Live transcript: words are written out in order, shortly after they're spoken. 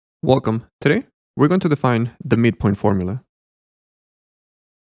Welcome. Today, we're going to define the midpoint formula.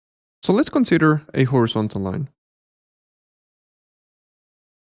 So let's consider a horizontal line.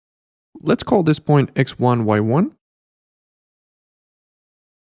 Let's call this point x1, y1.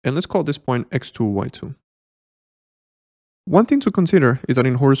 And let's call this point x2, y2. One thing to consider is that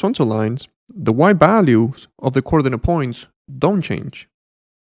in horizontal lines, the y values of the coordinate points don't change.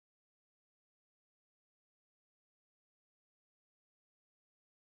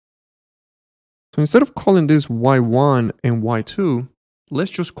 So instead of calling this y1 and y2,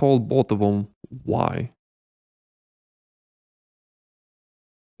 let's just call both of them y.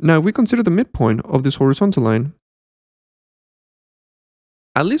 Now, if we consider the midpoint of this horizontal line,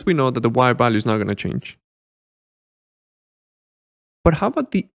 at least we know that the y value is not going to change. But how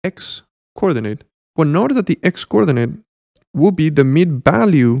about the x coordinate? Well, notice that the x coordinate will be the mid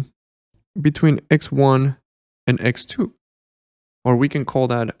value between x1 and x2. Or we can call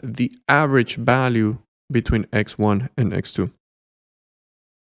that the average value between x1 and x2.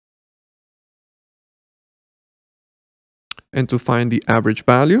 And to find the average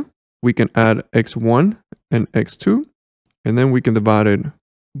value, we can add x1 and x2, and then we can divide it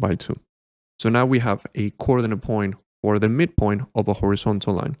by 2. So now we have a coordinate point or the midpoint of a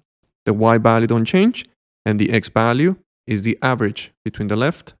horizontal line. The y value don't change, and the x value is the average between the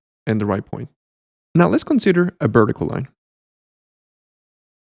left and the right point. Now let's consider a vertical line.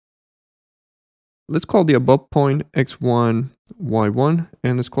 Let's call the above point x1, y1,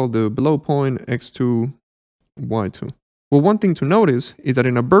 and let's call the below point x2, y2. Well, one thing to notice is that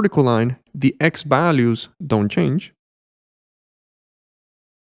in a vertical line, the x values don't change.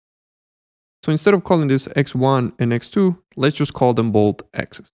 So instead of calling this x1 and x2, let's just call them both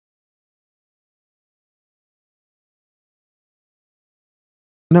x's.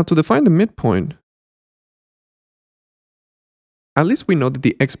 Now to define the midpoint, at least we know that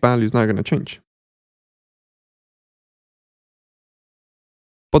the x value is not going to change.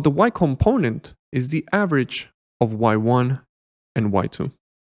 But the y component is the average of y1 and y2.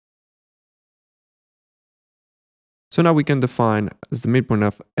 So now we can define as the midpoint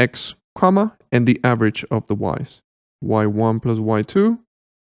of x, comma, and the average of the y's. y1 plus y2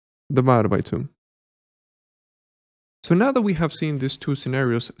 divided by 2. So now that we have seen these two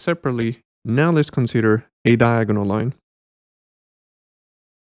scenarios separately, now let's consider a diagonal line.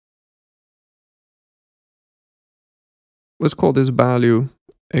 Let's call this value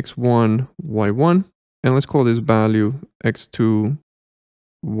x1, y1, and let's call this value x2,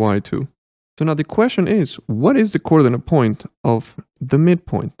 y2. So now the question is, what is the coordinate point of the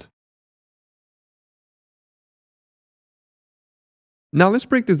midpoint? Now let's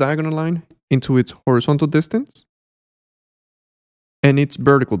break this diagonal line into its horizontal distance and its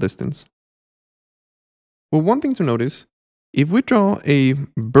vertical distance. Well, one thing to notice, if we draw a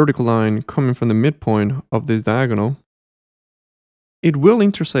vertical line coming from the midpoint of this diagonal, it will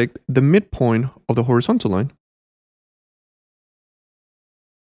intersect the midpoint of the horizontal line,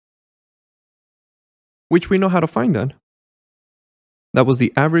 which we know how to find that. That was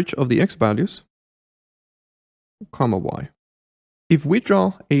the average of the x values, comma y. If we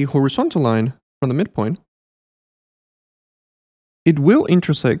draw a horizontal line from the midpoint, it will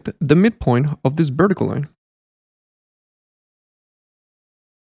intersect the midpoint of this vertical line.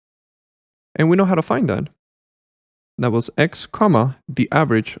 And we know how to find that. That was x, comma, the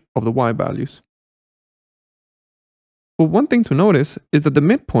average of the y values. But one thing to notice is that the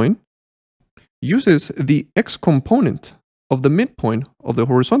midpoint uses the x component of the midpoint of the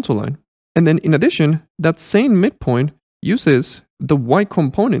horizontal line. And then in addition, that same midpoint uses the y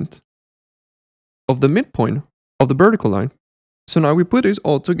component of the midpoint of the vertical line. So now we put this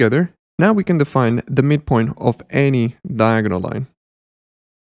all together. Now we can define the midpoint of any diagonal line.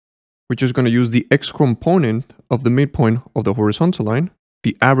 We're just going to use the x component of the midpoint of the horizontal line,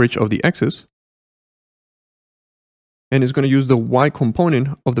 the average of the x's, and it's going to use the y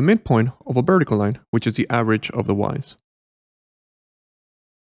component of the midpoint of a vertical line, which is the average of the y's.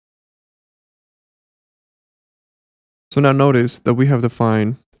 So now notice that we have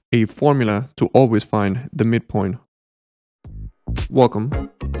defined a formula to always find the midpoint. Welcome.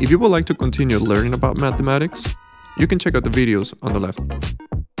 If you would like to continue learning about mathematics, you can check out the videos on the left.